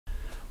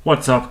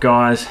What's up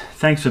guys,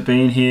 thanks for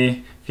being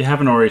here. If you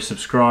haven't already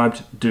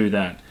subscribed, do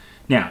that.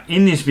 Now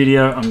in this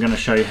video I'm going to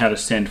show you how to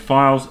send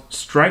files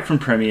straight from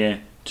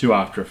Premiere to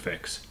After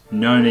Effects.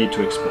 No need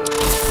to export.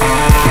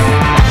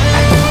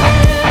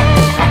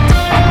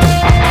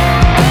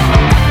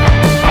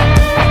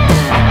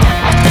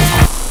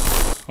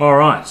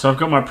 Alright, so I've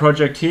got my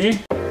project here.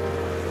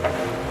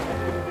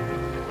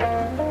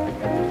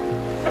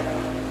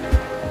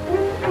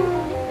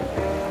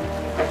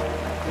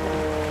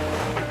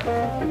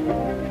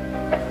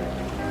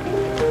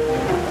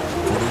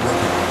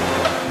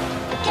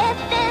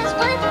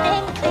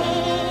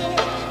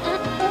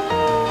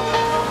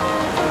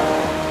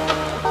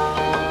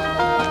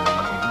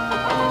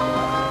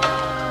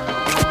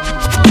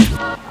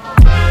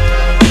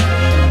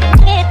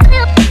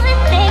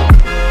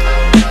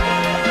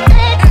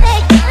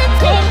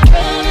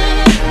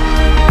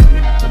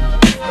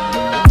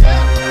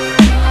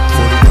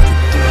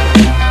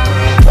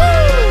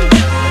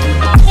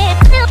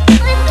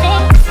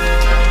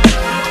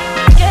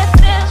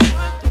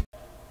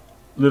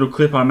 Little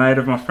clip I made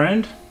of my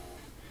friend.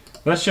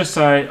 Let's just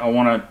say I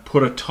want to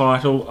put a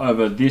title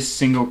over this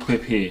single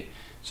clip here.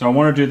 So I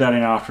want to do that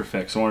in After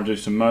Effects. I want to do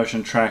some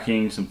motion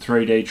tracking, some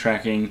 3D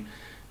tracking,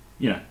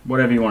 you know,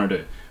 whatever you want to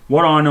do.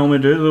 What I normally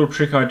do, the little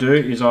trick I do,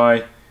 is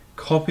I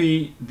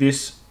copy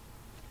this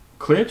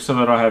clip so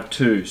that I have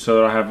two. So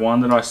that I have one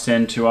that I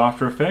send to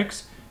After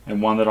Effects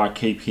and one that I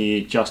keep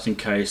here just in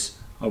case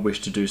I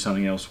wish to do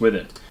something else with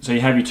it. So you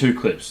have your two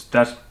clips.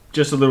 That's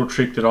just a little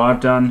trick that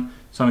I've done.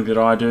 Something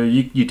that I do.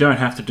 You don't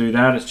have to do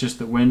that. It's just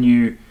that when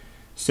you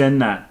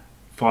send that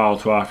file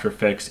to After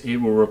Effects, it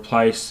will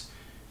replace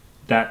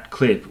that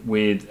clip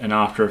with an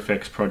After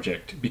Effects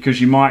project,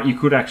 because you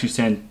could actually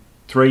send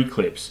 3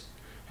 clips,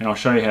 and I'll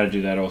show you how to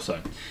do that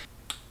also.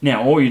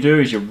 Now all you do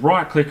is you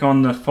right click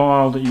on the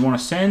file that you want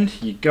to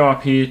send, you go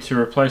up here to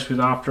replace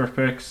with After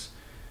Effects,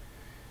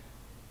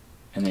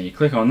 and then you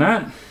click on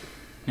that.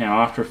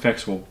 Now After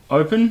Effects will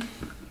open.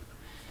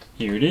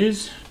 Here it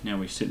is. Now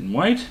we sit and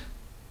wait.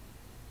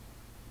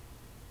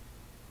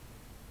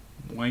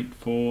 Wait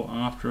for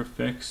After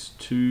Effects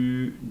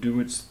to do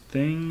its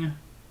thing.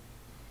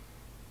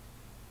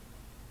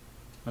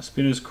 My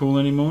spinner's cool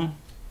anymore.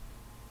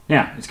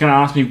 Now it's going to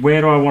ask me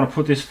where do I want to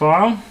put this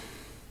file,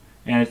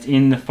 and it's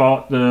in the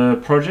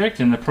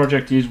project, and the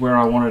project is where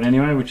I want it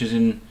anyway, which is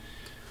in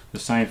the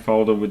same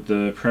folder with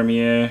the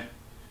Premiere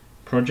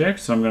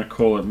project. So I'm going to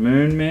call it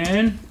Moon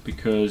Man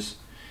because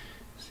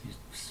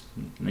his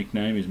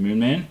nickname is Moon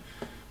Man.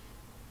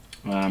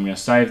 I'm going to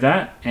save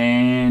that,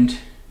 and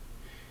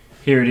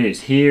here it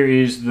is. Here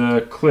is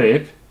the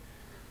clip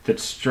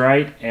that's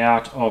straight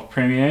out of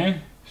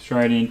Premiere,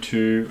 straight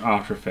into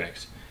After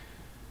Effects.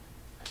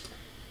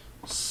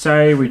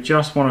 Say we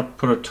just want to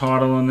put a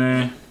title on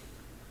there.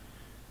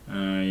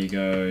 You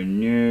go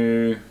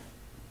new,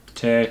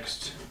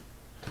 text,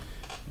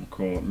 we'll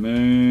call it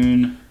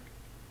Moon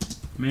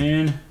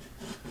Man.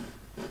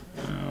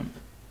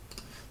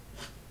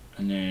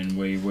 And then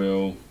we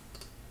will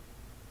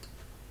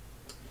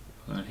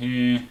put that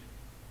here.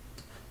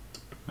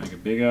 Make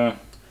it bigger,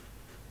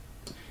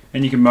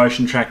 and you can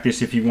motion track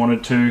this if you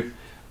wanted to.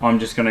 I'm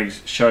just going to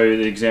show you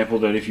the example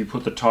that if you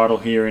put the title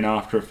here in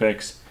After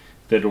Effects,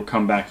 that it'll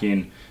come back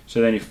in. So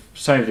then you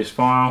save this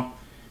file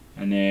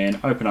and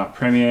then open up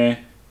Premiere,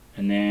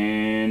 and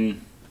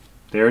then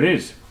there it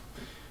is.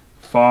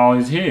 File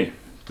is here,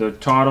 the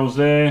title's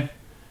there.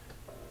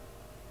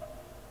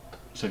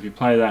 So if you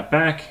play that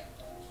back,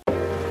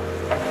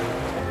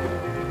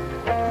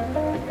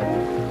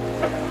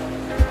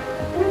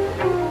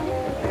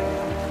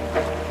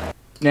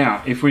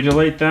 now, if we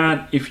delete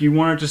that, if you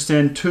wanted to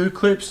send 2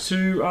 clips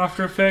to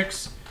After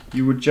Effects,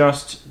 you would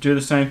just do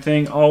the same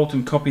thing, Alt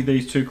and copy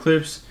these 2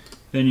 clips,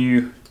 then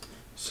you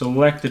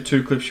select the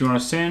 2 clips you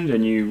want to send,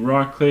 and you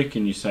right click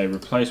and you say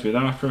replace with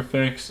After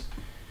Effects,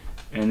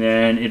 and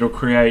then it'll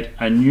create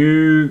a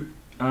new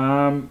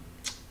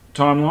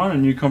timeline, a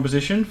new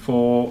composition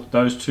for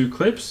those 2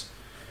 clips.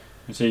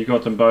 And so you've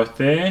got them both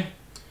there.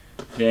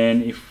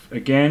 Then if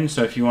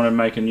you want to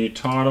make a new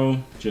title,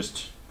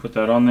 just put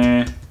that on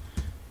there.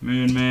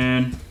 Moon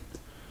Man,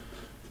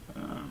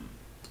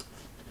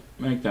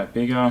 make that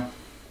bigger.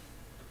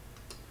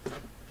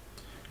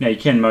 Now you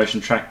can motion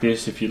track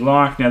this if you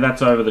like. Now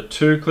that's over the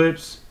 2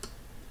 clips.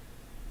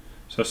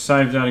 So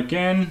save that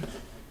again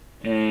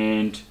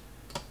and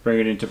bring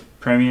it into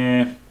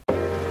Premiere.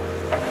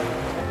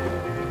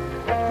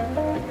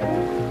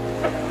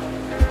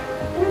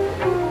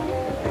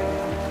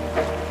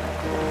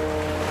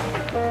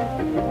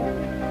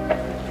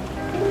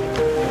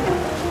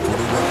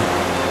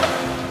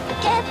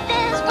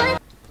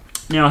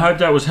 Now I hope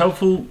that was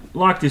helpful.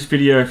 Like this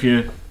video if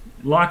you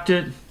liked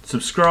it,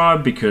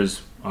 subscribe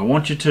because I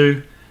want you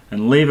to,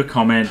 and leave a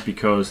comment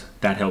because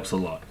that helps a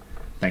lot.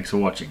 Thanks for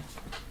watching.